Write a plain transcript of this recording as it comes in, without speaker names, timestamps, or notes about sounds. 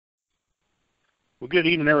Well, good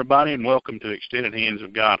evening, everybody, and welcome to Extended Hands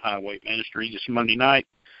of God Highway Ministries. This Monday night,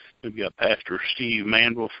 we've got Pastor Steve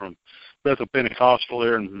Manville from Bethel Pentecostal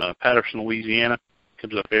there in Patterson, Louisiana.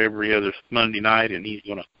 Comes up every other Monday night, and he's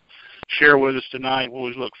going to share with us tonight. We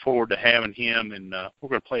always look forward to having him, and we're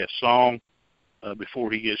going to play a song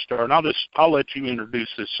before he gets started. I'll let you introduce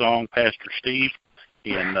this song, Pastor Steve,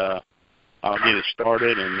 and I'll get it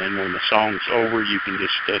started, and then when the song's over, you can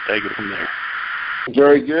just take it from there.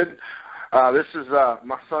 Very good. This is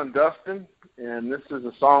my son Dustin, and this is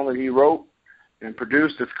a song that he wrote and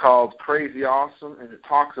produced. It's called Crazy Awesome, and it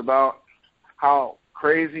talks about how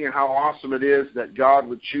crazy and how awesome it is that God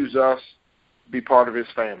would choose us to be part of his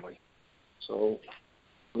family. So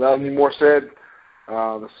without any more said,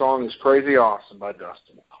 the song is Crazy Awesome by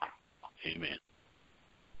Dustin. Amen.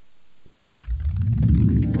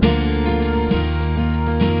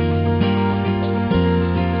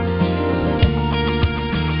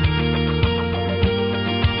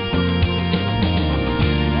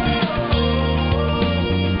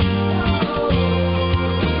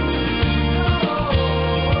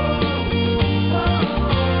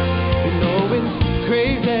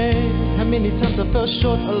 I fell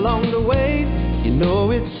short along the way. You know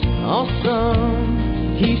it's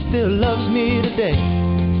awesome. He still loves me today.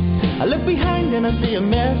 I look behind and I see a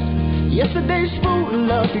mess. Yesterday's full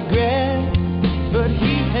of regret, but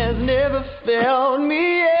he has never failed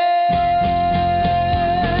me yet.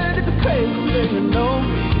 It's a crazy thing to know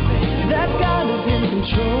that God is in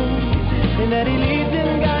control, and that he leads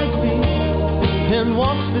and guides me and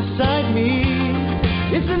walks beside me.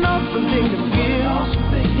 It's an awesome thing to feel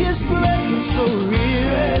his presence so real,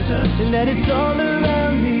 and that it's all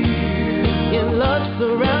around me, in love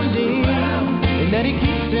surrounding, and that he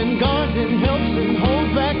keeps and guards and helps and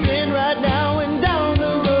holds back in right now and down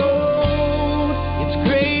the road. It's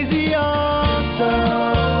crazy awesome.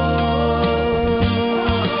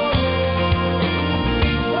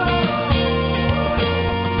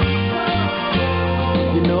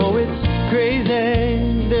 You know it's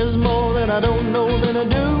crazy, there's more that I don't know than I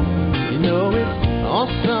do. You know it's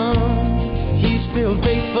awesome, he's still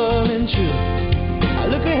faithful and true. I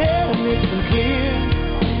look ahead and it's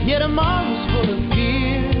unclear, yet tomorrow's full of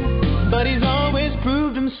fear, but he's always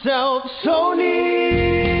proved himself so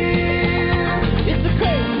near. It's a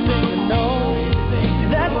crazy thing to know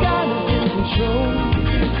that God is in control,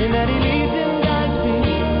 and that he leads and guides me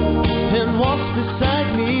and walks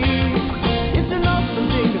beside me. It's an awesome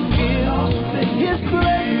thing to feel his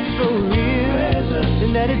presence so real,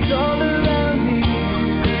 and that it's all around me,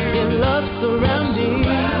 love surrounding,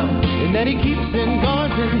 and that he keeps and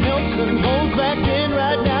guards and helps and holds back in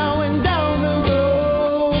right now and down the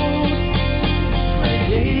road.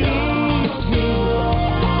 Yeah, he leads me,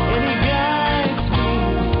 and he guides me,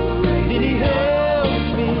 and he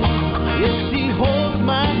helps me. Yes, he holds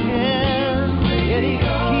my hand, and he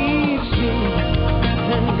keeps me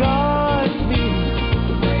and guards me.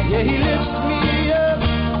 Yeah, he lifts me up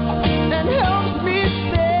and helps me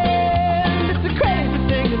stand. It's a crazy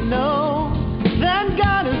thing to know that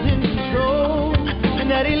God is in control, and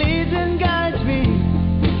that he leads and guides me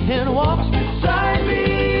and walks beside me.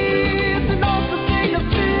 It's an awesome thing to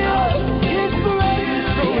feel his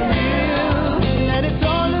presence so real, and that it's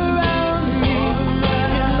all around me,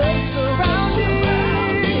 and love surrounding,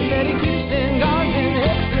 that he keeps and guards and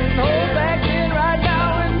helps and holds back in right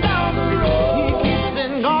now and down the road. He keeps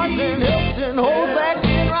and guards and helps and holds back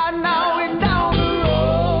in right now and down the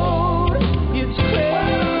road. It's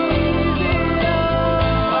crazy.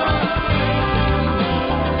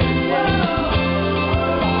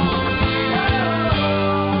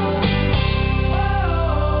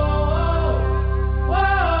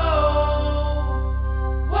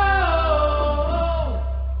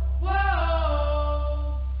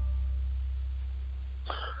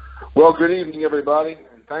 Well, good evening, everybody,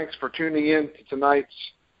 and thanks for tuning in to tonight's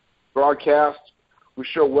broadcast. We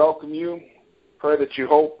sure welcome you. Pray that you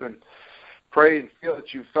hope and pray and feel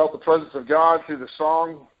that you felt the presence of God through the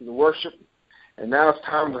song, through the worship, and now it's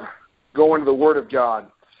time to go into the Word of God.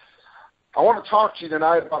 I want to talk to you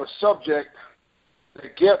tonight about a subject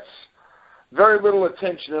that gets very little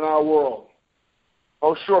attention in our world.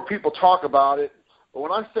 Oh, sure, people talk about it, but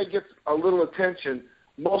when I say gets a little attention,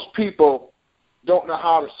 most people don't know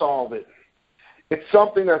how to solve it. It's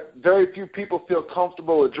something that very few people feel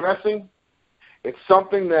comfortable addressing. It's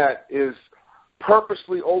something that is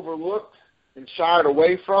purposely overlooked and shied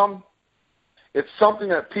away from. It's something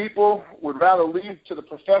that people would rather leave to the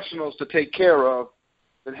professionals to take care of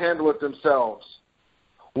than handle it themselves.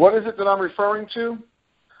 What is it that I'm referring to?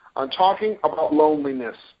 I'm talking about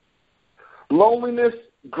loneliness. Loneliness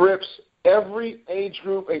grips every age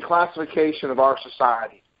group and classification of our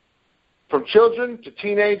society. From children to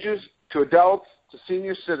teenagers to adults to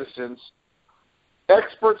senior citizens,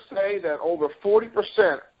 experts say that over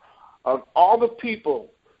 40% of all the people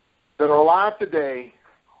that are alive today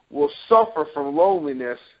will suffer from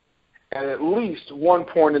loneliness at least one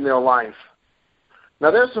point in their life.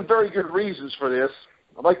 Now, there's some very good reasons for this.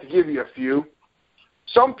 I'd like to give you a few.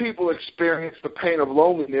 Some people experience the pain of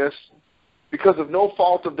loneliness because of no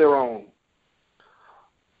fault of their own.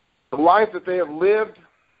 The life that they have lived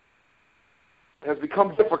has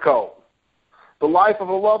become difficult. The life of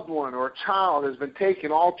a loved one or a child has been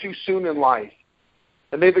taken all too soon in life,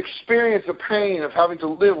 and they've experienced the pain of having to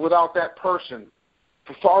live without that person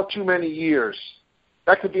for far too many years.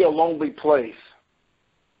 That could be a lonely place.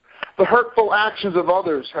 The hurtful actions of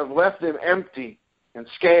others have left them empty and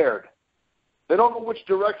scared. They don't know which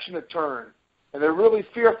direction to turn, and they're really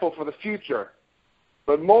fearful for the future.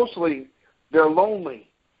 But mostly, they're lonely.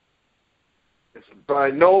 It's by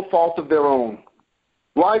no fault of their own.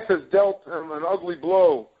 Life has dealt them an ugly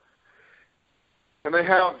blow, and they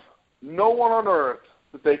have no one on earth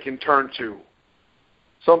that they can turn to.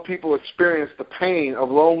 Some people experience the pain of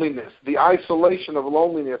loneliness, the isolation of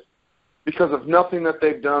loneliness, because of nothing that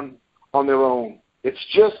they've done on their own. It's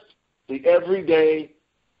just the everyday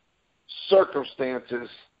circumstances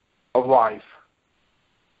of life.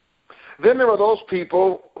 Then there are those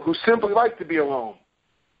people who simply like to be alone.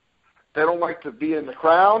 They don't like to be in the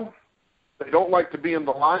crowd. They don't like to be in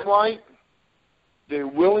the limelight. They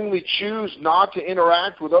willingly choose not to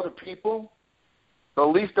interact with other people. The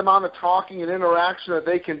least amount of talking and interaction that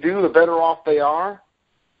they can do, the better off they are.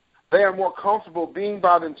 They are more comfortable being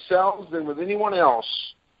by themselves than with anyone else.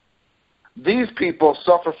 These people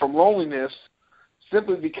suffer from loneliness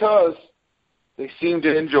simply because they seem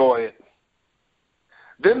to enjoy it.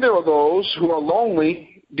 Then there are those who are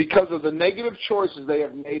lonely because of the negative choices they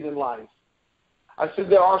have made in life. I said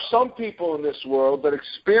there are some people in this world that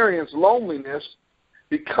experience loneliness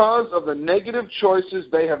because of the negative choices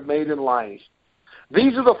they have made in life.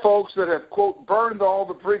 These are the folks that have, quote, burned all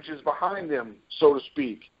the bridges behind them, so to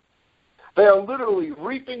speak. They are literally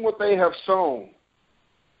reaping what they have sown.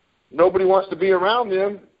 Nobody wants to be around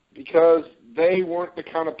them because they weren't the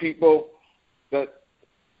kind of people that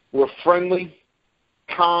were friendly,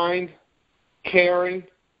 kind, caring,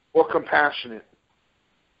 or compassionate.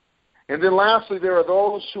 And then lastly, there are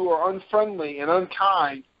those who are unfriendly and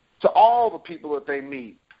unkind to all the people that they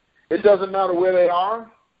meet. It doesn't matter where they are,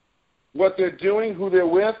 what they're doing, who they're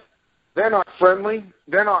with. They're not friendly.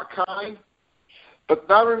 They're not kind. But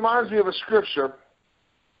that reminds me of a scripture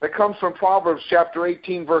that comes from Proverbs chapter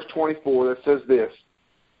 18, verse 24, that says this: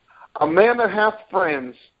 "A man that hath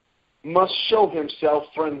friends must show himself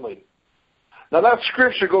friendly." Now that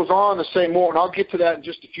scripture goes on to say more, and I'll get to that in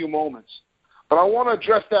just a few moments. But I want to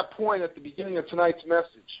address that point at the beginning of tonight's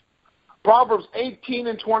message. Proverbs 18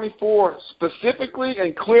 and 24 specifically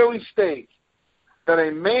and clearly states that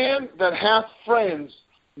a man that hath friends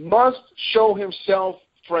must show himself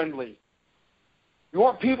friendly. You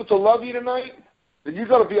want people to love you tonight? Then you've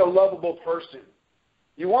got to be a lovable person.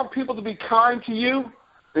 You want people to be kind to you?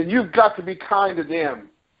 Then you've got to be kind to them.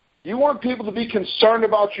 You want people to be concerned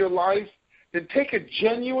about your life? Then take a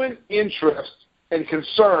genuine interest and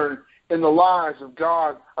concern in the lives of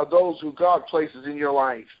God, of those who God places in your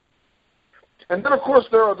life. And then, of course,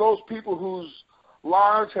 there are those people whose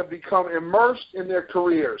lives have become immersed in their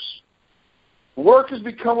careers. Work has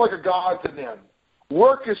become like a god to them.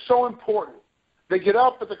 Work is so important. They get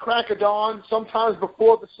up at the crack of dawn, sometimes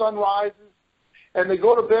before the sun rises, and they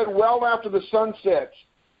go to bed well after the sun sets.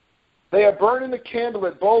 They are burning the candle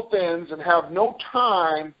at both ends and have no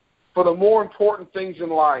time for the more important things in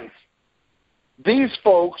life. These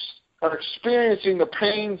folks are experiencing the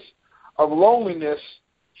pains of loneliness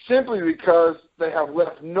simply because they have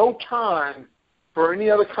left no time for any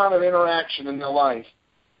other kind of interaction in their life.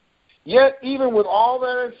 Yet, even with all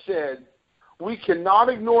that is said, we cannot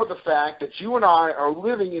ignore the fact that you and I are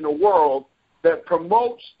living in a world that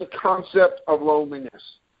promotes the concept of loneliness.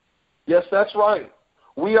 Yes, that's right.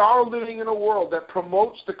 We are living in a world that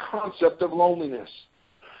promotes the concept of loneliness.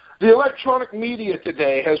 The electronic media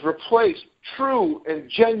today has replaced true and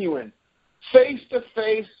genuine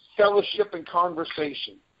face-to-face fellowship and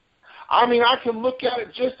conversation. I mean, I can look at it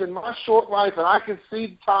just in my short life, and I can see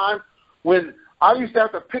the time when I used to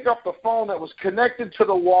have to pick up the phone that was connected to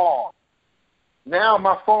the wall. Now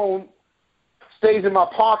my phone stays in my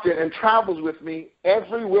pocket and travels with me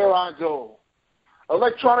everywhere I go.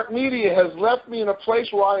 Electronic media has left me in a place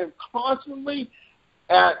where I am constantly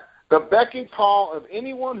at the beck and call of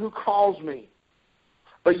anyone who calls me.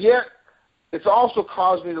 But yet, it's also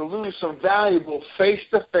caused me to lose some valuable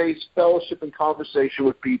face-to-face fellowship and conversation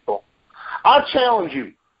with people. I challenge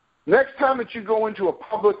you, next time that you go into a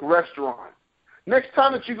public restaurant, next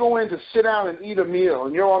time that you go in to sit down and eat a meal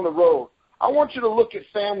and you're on the road, I want you to look at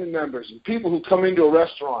family members and people who come into a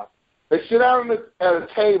restaurant. They sit down at a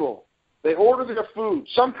table. They order their food,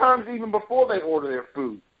 sometimes even before they order their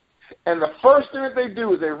food. And the first thing that they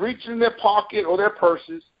do is they reach in their pocket or their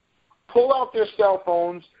purses, pull out their cell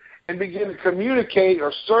phones, and begin to communicate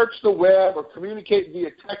or search the web or communicate via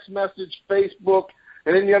text message, Facebook,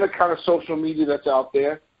 and any other kind of social media that's out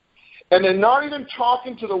there. And they're not even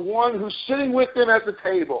talking to the one who's sitting with them at the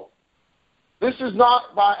table. This is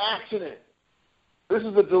not by accident. This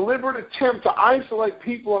is a deliberate attempt to isolate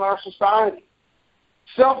people in our society.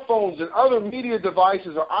 Cell phones and other media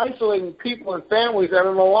devices are isolating people and families at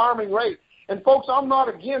an alarming rate. And folks, I'm not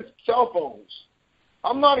against cell phones.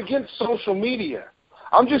 I'm not against social media.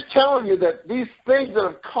 I'm just telling you that these things that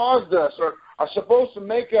have caused us are supposed to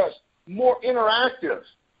make us more interactive.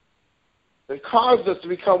 They caused us to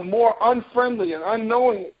become more unfriendly and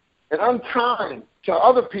unknowing and unkind to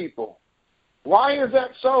other people. Why is that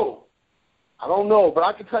so? I don't know, but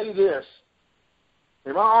I can tell you this.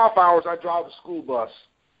 In my off hours, I drive a school bus.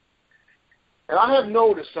 And I have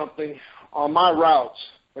noticed something on my routes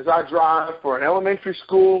as I drive for an elementary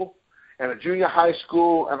school and a junior high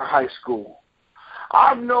school and a high school.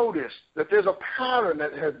 I've noticed that there's a pattern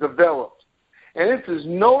that has developed, and it's as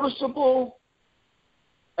noticeable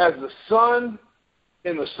as the sun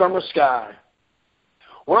in the summer sky.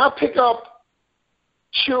 When I pick up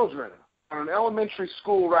children on an elementary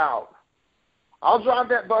school route, I'll drive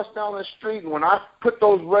that bus down the street, and when I put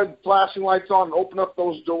those red flashing lights on and open up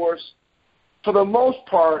those doors, for the most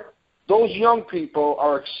part, those young people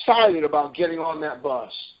are excited about getting on that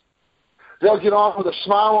bus. They'll get on with a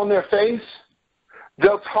smile on their face.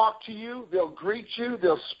 They'll talk to you. They'll greet you.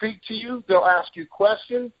 They'll speak to you. They'll ask you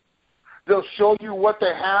questions. They'll show you what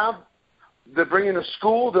they have. They're bringing to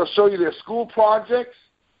school. They'll show you their school projects.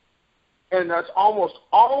 And that's almost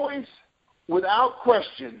always, without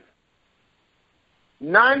question,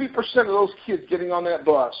 90% of those kids getting on that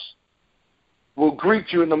bus will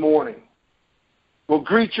greet you in the morning, will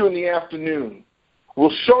greet you in the afternoon,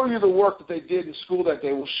 will show you the work that they did in school that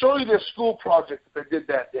day, will show you their school project that they did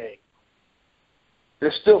that day.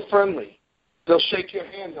 They're still friendly. They'll shake your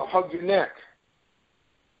hand. They'll hug your neck,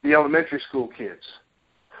 the elementary school kids.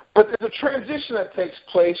 But there's a transition that takes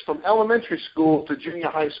place from elementary school to junior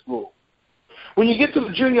high school. When you get to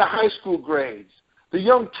the junior high school grades, the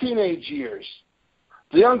young teenage years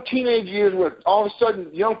where all of a sudden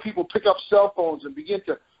young people pick up cell phones and begin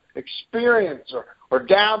to experience or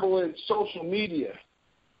dabble in social media,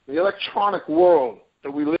 the electronic world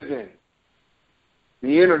that we live in,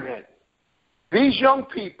 the internet. These young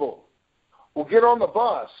people will get on the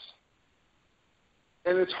bus,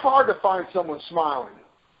 and it's hard to find someone smiling.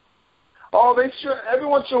 Oh, they sure, every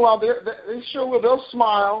once in a while, they sure will. They'll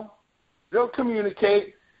smile. They'll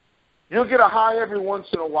communicate. You'll get a hi every once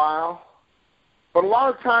in a while. But a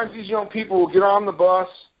lot of times these young people will get on the bus,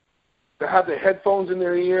 they'll have their headphones in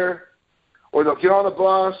their ear, or they'll get on the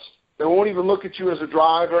bus, they won't even look at you as a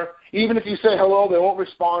driver. Even if you say hello, they won't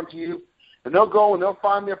respond to you. And they'll go and they'll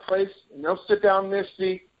find their place, and they'll sit down in their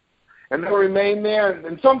seat, and they'll remain there.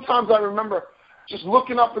 And sometimes I remember just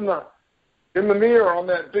looking up in the mirror on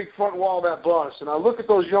that big front wall of that bus, and I look at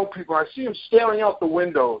those young people, and I see them staring out the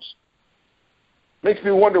windows. Makes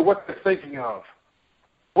me wonder what they're thinking of.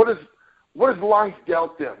 What has life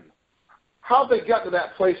dealt them? How have they got to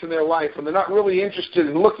that place in their life when they're not really interested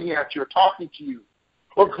in looking at you or talking to you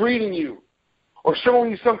or greeting you or showing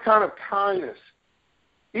you some kind of kindness,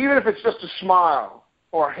 even if it's just a smile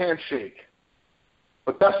or a handshake?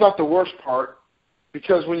 But that's not the worst part,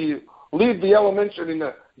 because when you leave the elementary and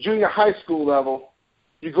the junior high school level,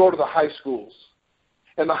 you go to the high schools.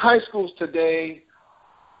 And the high schools today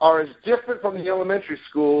are as different from the elementary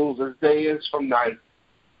schools as day is from night.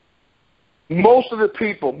 Most of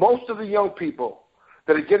the young people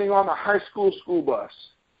that are getting on the high school bus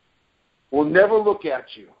will never look at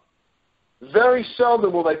you. Very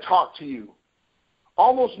seldom will they talk to you.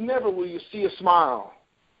 Almost never will you see a smile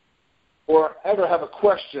or ever have a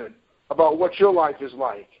question about what your life is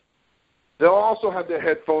like. They'll also have their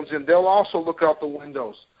headphones in. They'll also look out the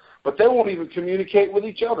windows. But they won't even communicate with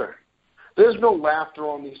each other. There's no laughter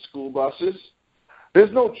on these school buses.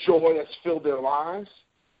 There's no joy that's filled their lives.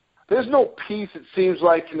 There's no peace, it seems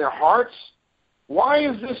like, in their hearts. Why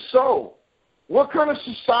is this so? What kind of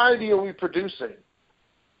society are we producing?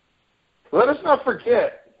 Let us not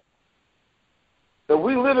forget that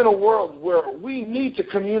we live in a world where we need to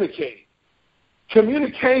communicate.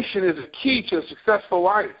 Communication is a key to a successful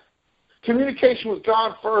life. Communication with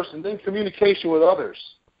God first and then communication with others.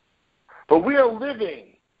 But we are living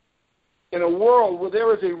in a world where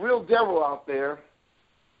there is a real devil out there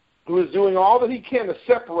who is doing all that he can to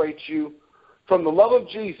separate you from the love of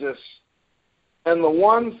Jesus and the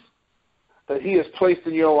ones that he has placed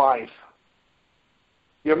in your life.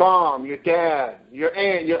 Your mom, your dad, your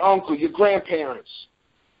aunt, your uncle, your grandparents,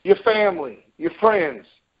 your family, your friends,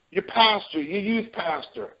 your pastor, your youth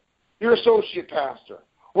pastor, your associate pastor,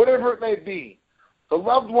 whatever it may be. The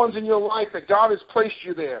loved ones in your life that God has placed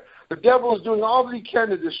you there. The devil is doing all that he can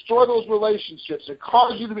to destroy those relationships and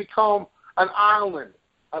cause you to become an island,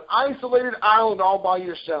 an isolated island all by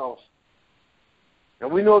yourself.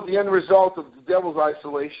 And we know the end result of the devil's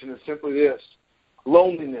isolation is simply this: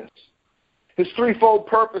 loneliness. His threefold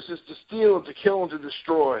purpose is to steal and to kill and to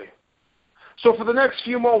destroy. So for the next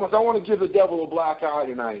few moments, I want to give the devil a black eye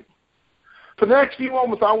tonight. For the next few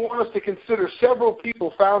moments, I want us to consider several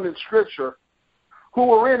people found in Scripture who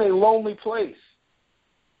were in a lonely place.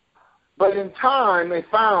 But in time, they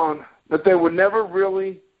found that they were never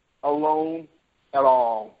really alone at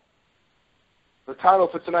all. The title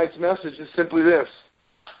for tonight's message is simply this: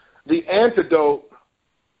 The Antidote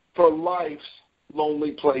for Life's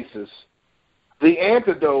Lonely Places. The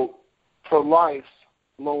Antidote for Life's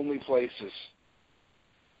Lonely Places.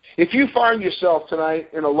 If you find yourself tonight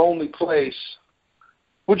in a lonely place,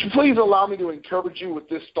 would you please allow me to encourage you with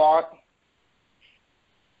this thought?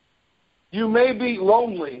 You may be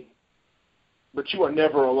lonely, but you are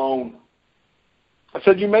never alone. I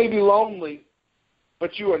said you may be lonely,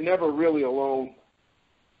 but you are never really alone.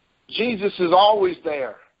 Jesus is always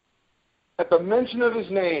there, at the mention of his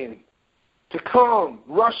name, to come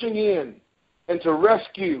rushing in and to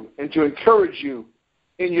rescue and to encourage you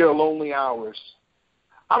in your lonely hours.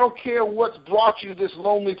 I don't care what's brought you to this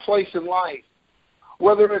lonely place in life,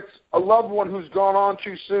 whether it's a loved one who's gone on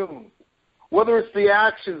too soon, whether it's the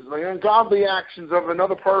actions, the ungodly actions of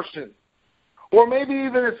another person, or maybe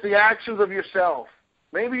even it's the actions of yourself.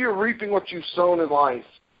 Maybe you're reaping what you've sown in life.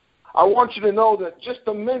 I want you to know that just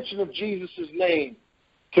the mention of Jesus' name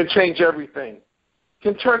can change everything,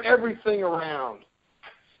 can turn everything around.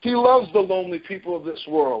 He loves the lonely people of this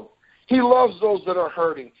world. He loves those that are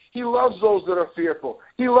hurting. He loves those that are fearful.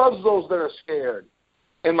 He loves those that are scared.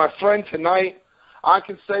 And my friend, tonight, I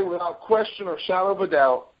can say without question or shadow of a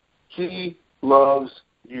doubt, he loves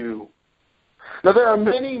you. Now, there are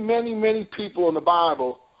many, many, many people in the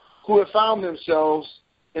Bible who have found themselves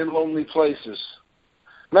in lonely places.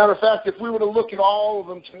 Matter of fact, if we were to look at all of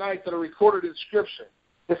them tonight that are recorded in Scripture,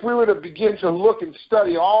 if we were to begin to look and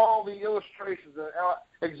study all the illustrations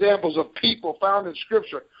and examples of people found in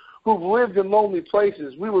Scripture who've lived in lonely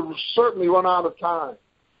places, we would certainly run out of time.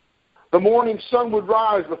 The morning sun would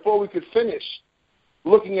rise before we could finish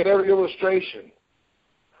looking at every illustration.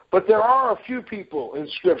 But there are a few people in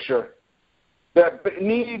Scripture that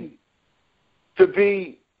need to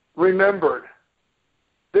be remembered.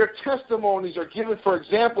 Their testimonies are given for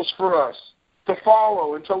examples for us to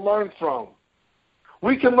follow and to learn from.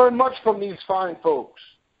 We can learn much from these fine folks.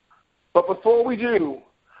 But before we do,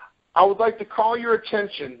 I would like to call your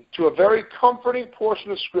attention to a very comforting portion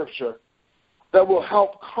of Scripture that will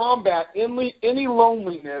help combat any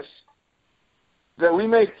loneliness that we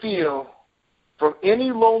may feel from any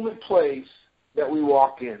lonely place that we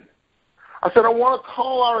walk in. I said I want to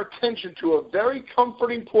call our attention to a very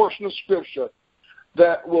comforting portion of Scripture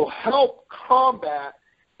that will help combat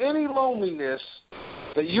any loneliness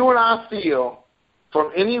that you and I feel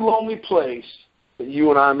from any lonely place that you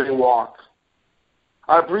and I may walk.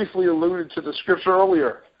 I briefly alluded to the Scripture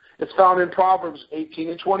earlier. It's found in Proverbs 18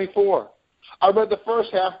 and 24. I read the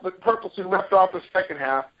first half, but purposely left off the second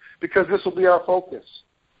half because this will be our focus.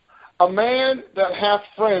 A man that hath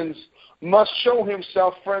friends must show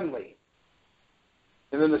himself friendly.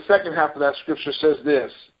 And then the second half of that Scripture says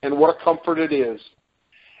this, and what a comfort it is.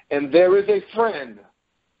 And there is a friend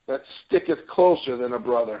that sticketh closer than a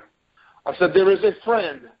brother. I said, there is a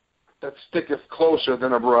friend that sticketh closer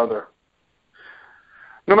than a brother.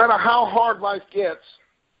 No matter how hard life gets,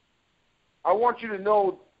 I want you to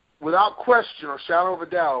know without question or shadow of a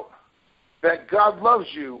doubt that God loves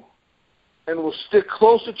you and will stick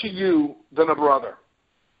closer to you than a brother.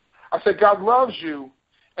 I said, God loves you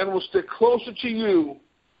and will stick closer to you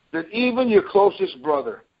than even your closest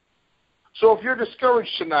brother. So if you're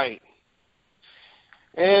discouraged tonight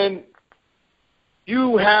and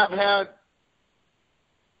you have had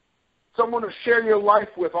someone to share your life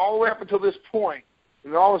with all the way up until this point,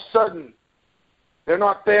 and all of a sudden they're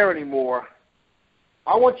not there anymore,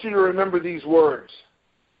 I want you to remember these words.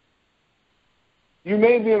 You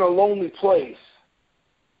may be in a lonely place,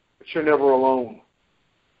 but you're never alone.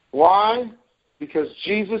 Why? Because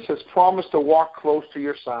Jesus has promised to walk close to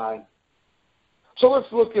your side. So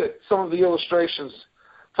let's look at some of the illustrations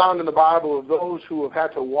found in the Bible of those who have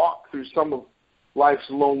had to walk through some of life's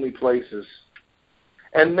lonely places.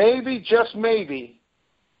 And maybe, just maybe,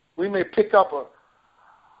 we may pick up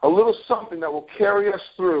a little something that will carry us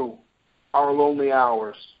through our lonely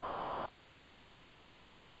hours.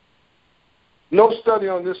 No study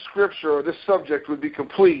on this scripture or this subject would be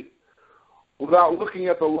complete without looking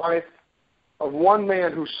at the life of one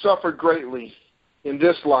man who suffered greatly in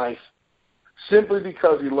this life simply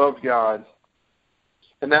because he loved God.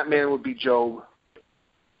 And that man would be Job.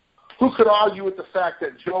 Who could argue with the fact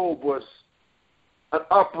that Job was an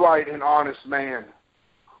upright and honest man?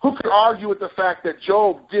 Who could argue with the fact that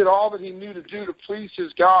Job did all that he knew to do to please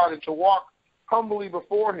his God and to walk humbly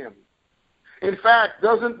before him? In fact,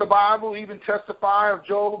 doesn't the Bible even testify of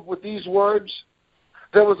Job with these words?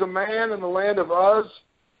 There was a man in the land of Uz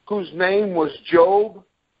whose name was Job,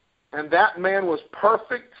 and that man was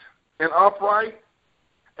perfect and upright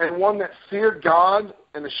and one that feared God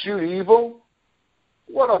and eschewed evil.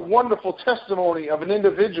 What a wonderful testimony of an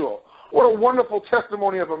individual. What a wonderful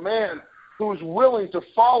testimony of a man who was willing to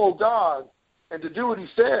follow God and to do what he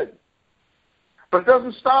said. But it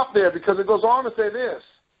doesn't stop there, because it goes on to say this.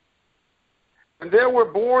 And there were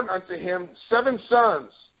born unto him 7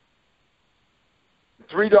 sons,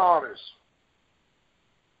 3 daughters.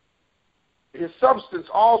 His substance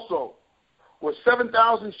also was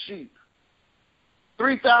 7,000 sheep,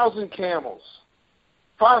 3,000 camels,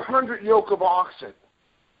 500 yoke of oxen,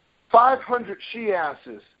 500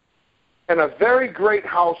 she-asses, and a very great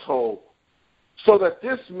household, so that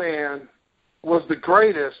this man was the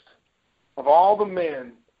greatest of all the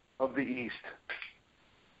men of the East.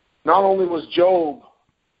 Not only was Job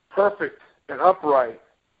perfect and upright,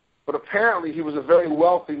 but apparently he was a very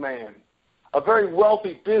wealthy man, a very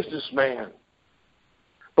wealthy businessman.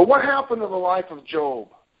 But what happened in the life of Job?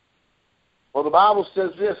 Well, the Bible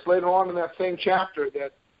says this later on in that same chapter,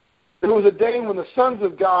 that there was a day when the sons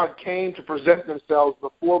of God came to present themselves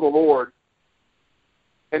before the Lord,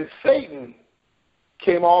 and Satan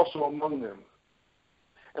came also among them.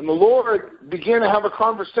 And the Lord began to have a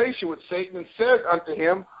conversation with Satan and said unto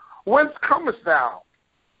him, Whence comest thou?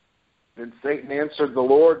 Then Satan answered the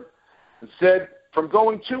Lord and said, From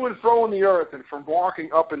going to and fro in the earth, and from walking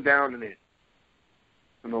up and down in it.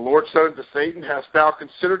 And the Lord said unto Satan, Hast thou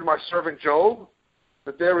considered my servant Job,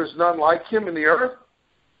 that there is none like him in the earth,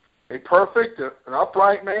 a perfect and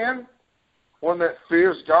upright man, one that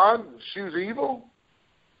fears God and eschews evil?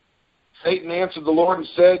 Satan answered the Lord and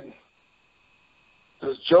said,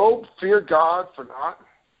 Does Job fear God for naught?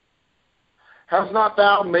 Hast not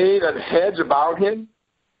thou made a hedge about him,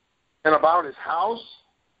 and about his house,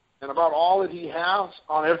 and about all that he has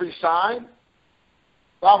on every side?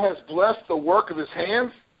 Thou hast blessed the work of his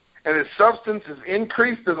hands, and his substance is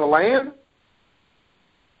increased in the land.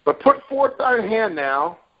 But put forth thy hand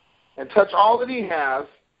now, and touch all that he has,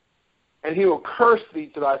 and he will curse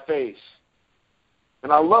thee to thy face.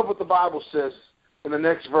 And I love what the Bible says in the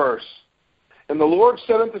next verse. And the Lord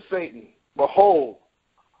said unto Satan, Behold,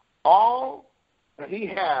 all that he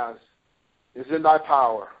has is in thy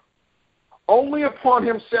power. Only upon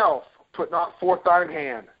himself put not forth thine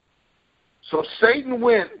hand. So Satan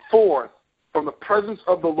went forth from the presence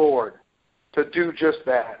of the Lord to do just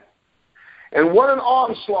that. And what an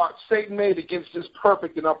onslaught Satan made against this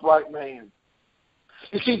perfect and upright man.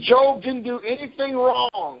 You see, Job didn't do anything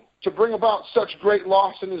wrong to bring about such great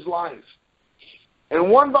loss in his life. And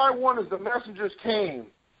one by one, as the messengers came,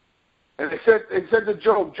 and they said to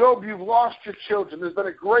Job, Job, you've lost your children. There's been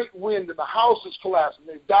a great wind, and the house has collapsed, and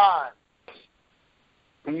they've died.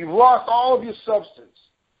 And you've lost all of your substance,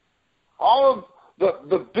 all of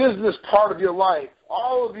the business part of your life,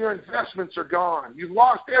 all of your investments are gone. You've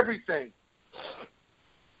lost everything.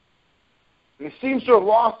 And he seems to have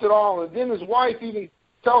lost it all. And then his wife even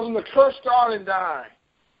tells him to curse God and die.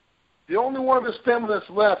 The only one of his family that's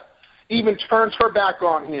left even turns her back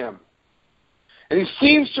on him. And he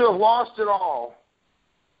seems to have lost it all.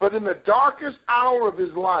 But in the darkest hour of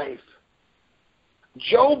his life,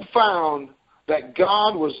 Job found that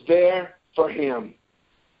God was there for him.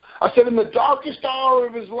 I said in the darkest hour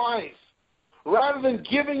of his life, rather than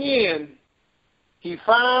giving in, he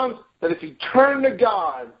found that if he turned to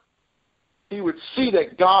God, he would see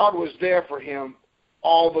that God was there for him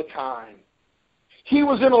all the time. He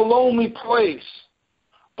was in a lonely place,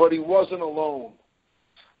 but he wasn't alone.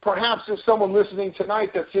 Perhaps there's someone listening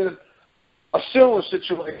tonight that's in a similar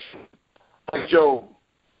situation like Job.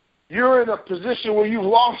 You're in a position where you've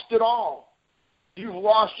lost it all. You've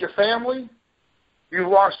lost your family. You've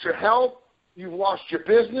lost your health. You've lost your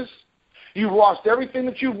business. You've lost everything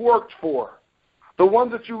that you've worked for. The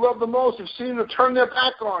ones that you love the most have seemed to turn their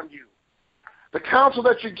back on you. The counsel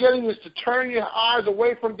that you're getting is to turn your eyes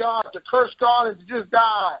away from God, to curse God, and to just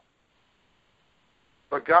die.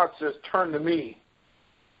 But God says, turn to me.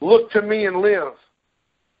 Look to me and live.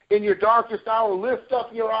 In your darkest hour, lift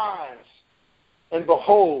up your eyes and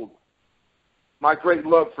behold my great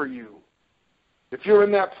love for you. If you're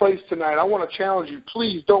in that place tonight, I want to challenge you,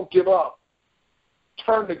 please don't give up.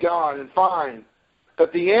 Turn to God and find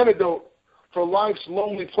that the antidote for life's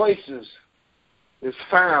lonely places is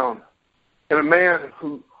found in a man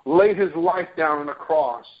who laid his life down on a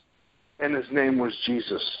cross, and his name was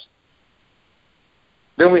Jesus.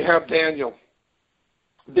 Then we have Daniel.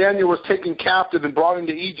 Daniel was taken captive and brought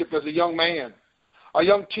into Egypt as a young man, a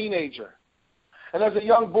young teenager. And as a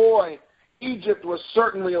young boy, Egypt was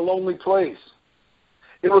certainly a lonely place.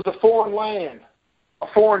 It was a foreign land, a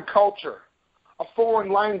foreign culture, a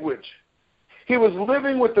foreign language. He was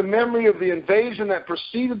living with the memory of the invasion that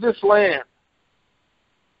preceded this land.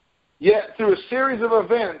 Yet, through a series of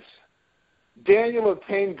events, Daniel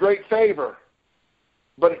obtained great favor,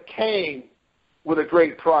 but it came with a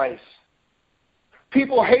great price.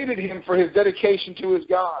 People hated him for his dedication to his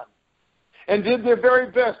God and did their very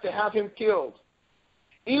best to have him killed,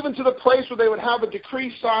 even to the place where they would have a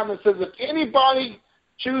decree signed that says if anybody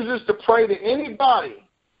chooses to pray to anybody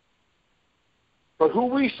but who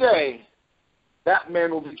we say, that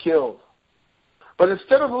man will be killed. But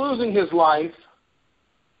instead of losing his life,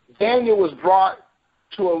 Daniel was brought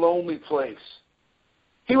to a lonely place.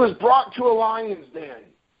 He was brought to a lion's den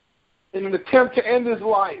in an attempt to end his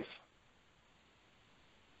life.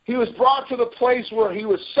 He was brought to the place where he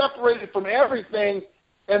was separated from everything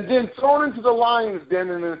and then thrown into the lion's den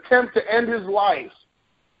in an attempt to end his life.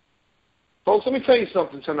 Folks, let me tell you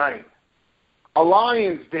something tonight. A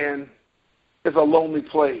lion's den is a lonely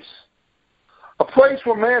place. A place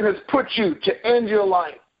where man has put you to end your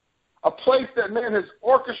life. A place that man has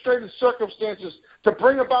orchestrated circumstances to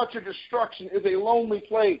bring about your destruction is a lonely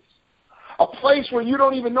place. A place where you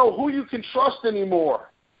don't even know who you can trust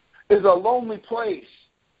anymore is a lonely place.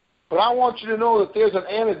 But I want you to know that there's an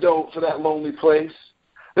antidote for that lonely place.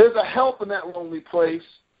 There's a help in that lonely place,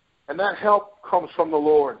 and that help comes from the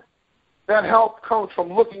Lord. That help comes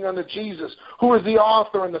from looking unto Jesus, who is the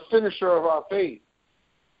author and the finisher of our faith,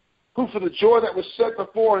 who for the joy that was set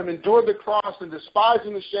before him endured the cross and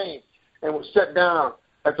despising the shame and was set down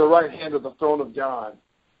at the right hand of the throne of God.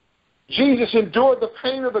 Jesus endured the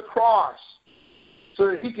pain of the cross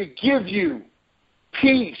so that he could give you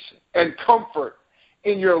peace and comfort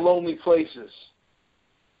in your lonely places.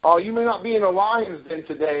 Oh, you may not be in a lion's den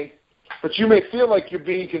today, but you may feel like you're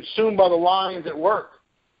being consumed by the lions at work.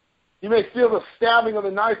 You may feel the stabbing of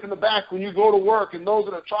the knife in the back when you go to work, and those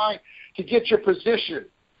that are trying to get your position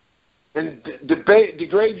and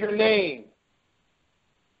degrade your name.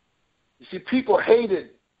 You see, people hated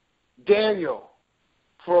Daniel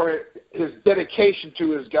for his dedication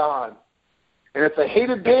to his God. And if they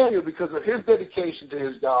hated Daniel because of his dedication to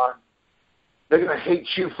his God, they're going to hate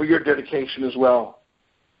you for your dedication as well.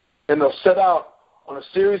 And they'll set out on a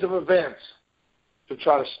series of events to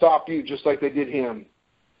try to stop you just like they did him.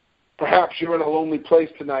 Perhaps you're in a lonely place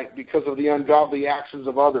tonight because of the ungodly actions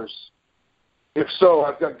of others. If so,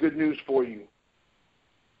 I've got good news for you.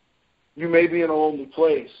 You may be in a lonely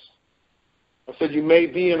place. I said you may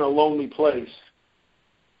be in a lonely place,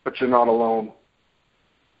 but you're not alone.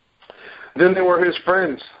 Then there were his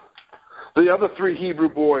friends, the other three Hebrew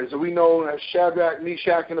boys that we know as Shadrach,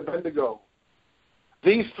 Meshach, and Abednego.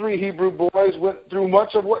 These three Hebrew boys went through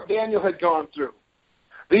much of what Daniel had gone through.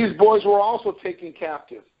 These boys were also taken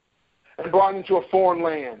captive and brought into a foreign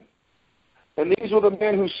land. And these were the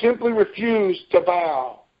men who simply refused to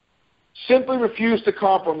bow, simply refused to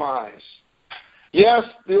compromise. Yes,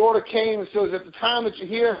 the order came and says at the time that you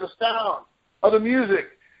hear the sound of the music,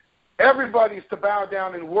 everybody's to bow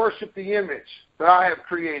down and worship the image that I have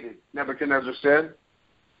created, Nebuchadnezzar said.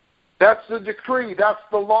 That's the decree. That's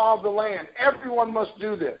the law of the land. Everyone must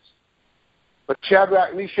do this. But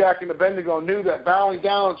Shadrach, Meshach, and Abednego knew that bowing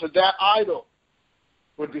down to that idol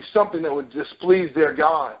would be something that would displease their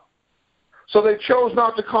God. So they chose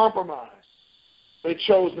not to compromise. They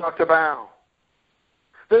chose not to bow.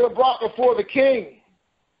 They were brought before the king.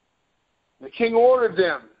 The king ordered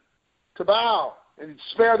them to bow and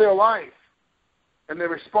spare their life. And their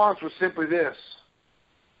response was simply this: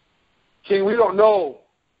 King, we don't know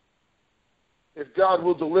if God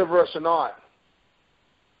will deliver us or not.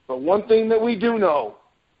 But one thing that we do know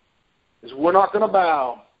is we're not going to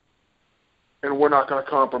bow and we're not going to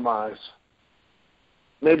compromise.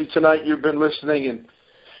 Maybe tonight you've been listening and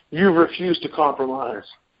you've refused to compromise.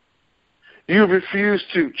 You've refused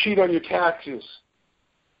to cheat on your taxes,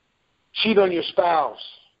 cheat on your spouse,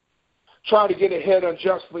 try to get ahead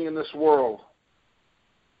unjustly in this world.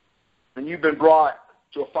 And you've been brought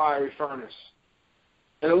to a fiery furnace.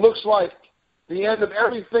 And it looks like the end of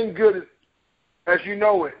everything good as you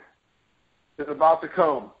know it is about to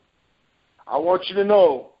come. I want you to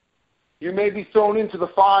know you may be thrown into the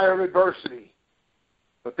fire of adversity,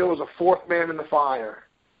 but there was a fourth man in the fire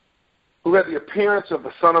who had the appearance of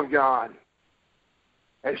the Son of God.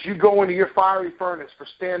 As you go into your fiery furnace for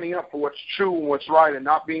standing up for what's true and what's right and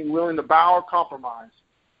not being willing to bow or compromise,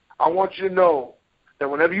 I want you to know that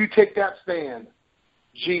whenever you take that stand,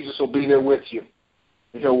 Jesus will be there with you,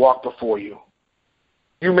 and he'll walk before you.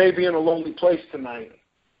 You may be in a lonely place tonight,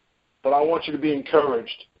 but I want you to be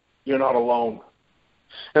encouraged. You're not alone.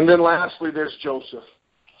 And then lastly, there's Joseph.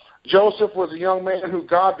 Joseph was a young man who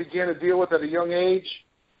God began to deal with at a young age.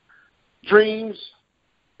 Dreams.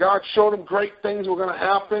 God showed him great things were going to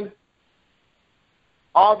happen.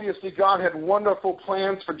 Obviously, God had wonderful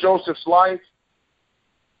plans for Joseph's life,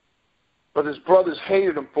 but his brothers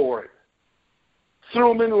hated him for it.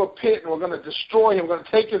 Threw him into a pit and were going to destroy him, going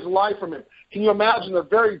to take his life from him. Can you imagine the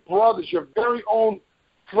very brothers, your very own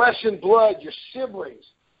flesh and blood, your siblings,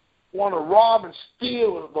 want to rob and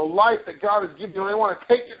steal the life that God has given you. They want to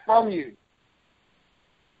take it from you.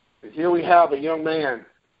 But here we have a young man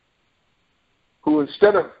who,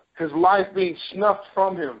 instead of his life being snuffed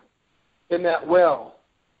from him in that well,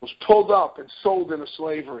 was pulled up and sold into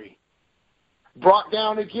slavery. Brought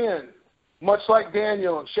down again, much like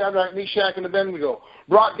Daniel and Shadrach, Meshach, and Abednego,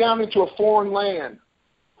 brought down into a foreign land.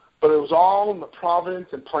 But it was all in the providence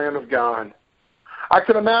and plan of God. I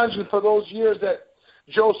can imagine for those years that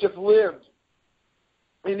Joseph lived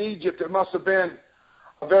in Egypt, it must have been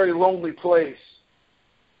a very lonely place.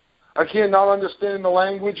 Again, not understanding the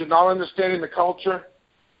language and not understanding the culture.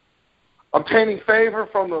 Obtaining favor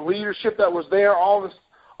from the leadership that was there, all this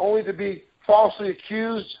only to be falsely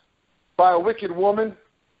accused by a wicked woman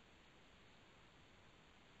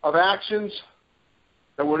of actions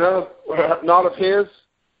that were not of his.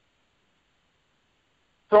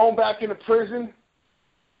 Thrown back into prison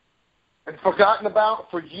and forgotten about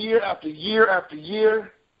for year after year after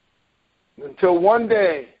year, until one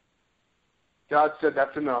day God said,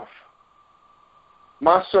 that's enough.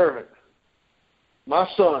 My servant, my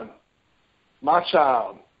son, my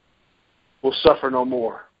child will suffer no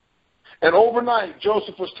more. And overnight,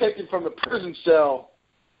 Joseph was taken from the prison cell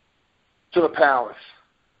to the palace.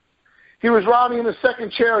 He was riding in the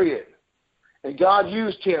second chariot, and God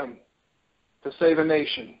used him to save a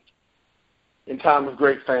nation in time of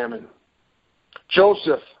great famine.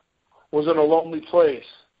 Joseph was in a lonely place,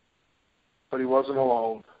 but he wasn't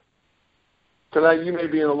alone. Tonight you may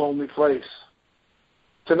be in a lonely place.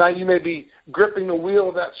 Tonight you may be gripping the wheel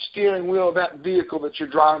of that steering wheel of that vehicle that you're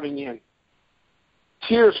driving in.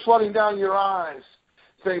 Tears flooding down your eyes,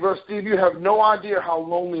 saying, Brother Steve, you have no idea how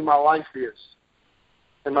lonely my life is.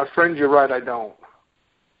 And my friend, you're right, I don't.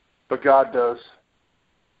 But God does.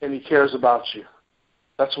 And he cares about you.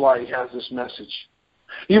 That's why he has this message.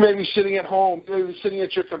 You may be sitting at home. You may be sitting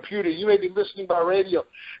at your computer. You may be listening by radio.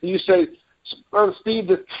 And you say, Brother Steve,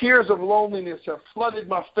 the tears of loneliness have flooded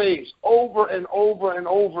my face over and over and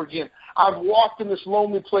over again. I've walked in this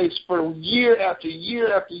lonely place for year after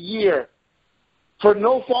year after year for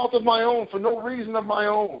no fault of my own, for no reason of my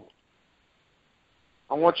own.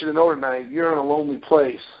 I want you to know tonight, you're in a lonely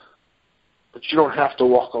place, but you don't have to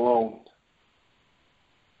walk alone.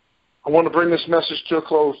 I want to bring this message to a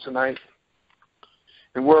close tonight,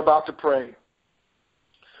 and we're about to pray.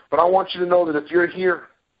 But I want you to know that if you're here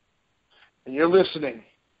and you're listening,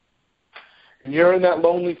 and you're in that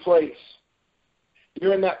lonely place,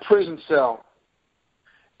 you're in that prison cell,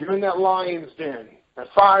 you're in that lion's den, that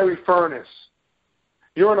fiery furnace,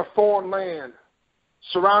 you're in a foreign land,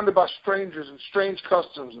 surrounded by strangers and strange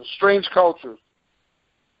customs and strange cultures,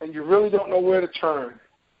 and you really don't know where to turn,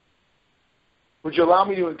 would you allow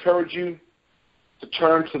me to encourage you to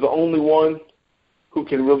turn to the only one who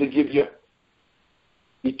can really give you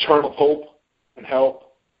eternal hope and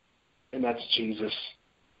help, and that's Jesus.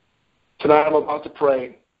 Tonight I'm about to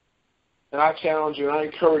pray, and I challenge you and I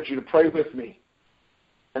encourage you to pray with me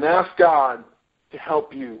and ask God to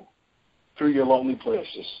help you through your lonely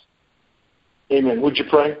places. Amen. Would you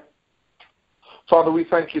pray? Father, we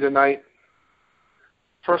thank you tonight,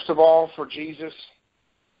 first of all, for Jesus,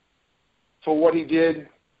 for what he did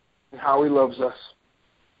and how he loves us.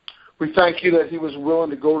 We thank you that he was willing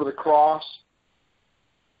to go to the cross,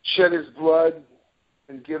 shed his blood,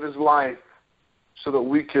 and give his life so that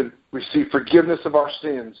we could receive forgiveness of our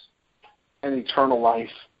sins and eternal life.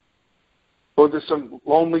 Lord, there's some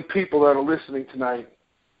lonely people that are listening tonight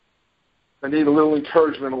that need a little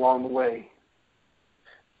encouragement along the way.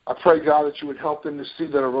 I pray, God, that you would help them to see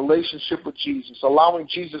that a relationship with Jesus, allowing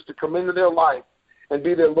Jesus to come into their life and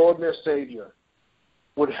be their Lord and their Savior,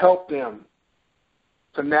 would help them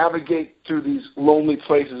to navigate through these lonely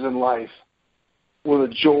places in life with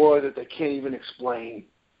a joy that they can't even explain.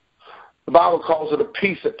 The Bible calls it a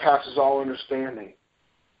peace that passes all understanding.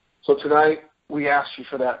 So tonight, we ask you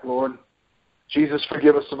for that, Lord. Jesus,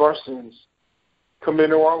 forgive us of our sins. Come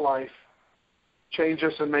into our life. Change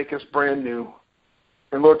us and make us brand new.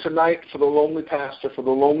 And Lord, tonight, for the lonely pastor, for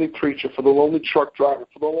the lonely preacher, for the lonely truck driver,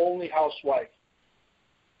 for the lonely housewife,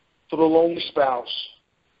 for the lonely spouse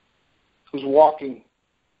who's walking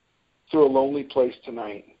through a lonely place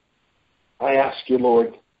tonight, I ask you,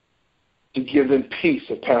 Lord, to give them peace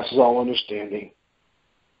that passes all understanding.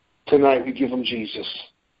 Tonight, we give them Jesus,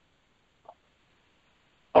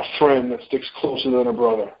 a friend that sticks closer than a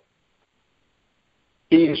brother.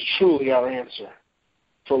 He is truly our answer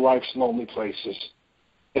for life's lonely places.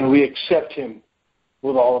 And we accept him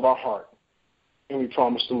with all of our heart. And we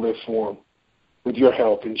promise to live for him with your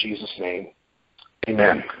help in Jesus' name.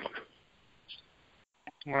 Amen.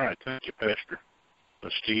 All right. Thank you, Pastor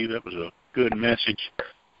Steve. That was a good message.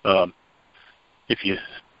 If you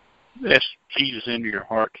ask Jesus into your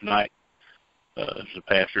heart tonight, as the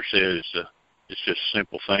pastor says, it's just a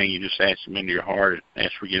simple thing. You just ask him into your heart and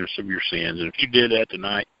ask forgiveness of your sins. And if you did that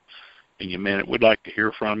tonight and you meant it, we'd like to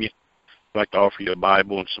hear from you. I'd like to offer you a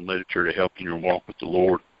Bible and some literature to help you in your walk with the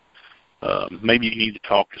Lord. Maybe you need to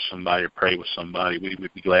talk to somebody or pray with somebody. We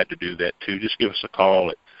would be glad to do that too. Just give us a call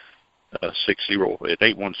at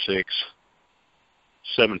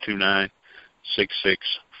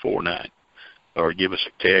 816-729-6649, or give us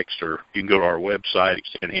a text, or you can go to our website,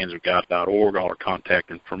 extendedhandsofgod.org. All our contact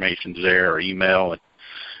information's there, our email and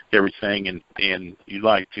everything. And you'd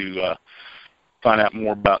like to find out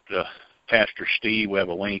more about Pastor Steve, we have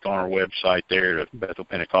a link on our website there to Bethel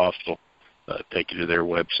Pentecostal, take you to their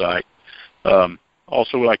website.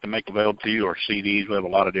 Also, we'd like to make available to you our CDs. We have a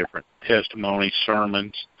lot of different testimonies,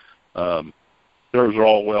 sermons. Those are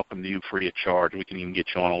all welcome to you free of charge. We can even get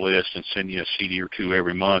you on a list and send you a CD or two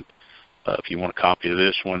every month. If you want a copy of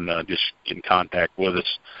this one, just get in contact with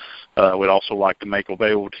us. We'd also like to make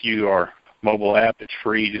available to you our mobile app. It's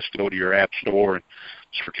free. Just go to your app store and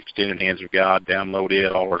search Extended Hands of God, download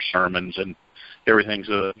it, all our sermons, and everything's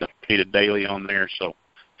updated daily on there, so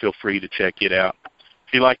feel free to check it out.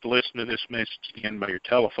 If you'd like to listen to this message again by your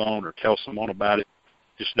telephone or tell someone about it,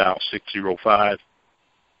 just dial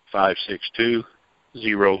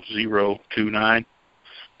 605-562-0029.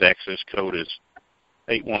 The access code is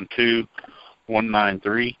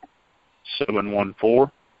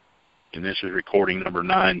 812-193-714. And this is recording number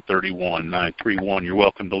 931. You're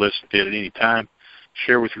welcome to listen to it at any time.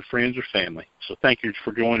 Share with your friends or family. So thank you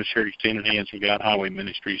for joining us here at Extended Hands of God Highway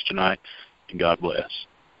Ministries tonight, and God bless.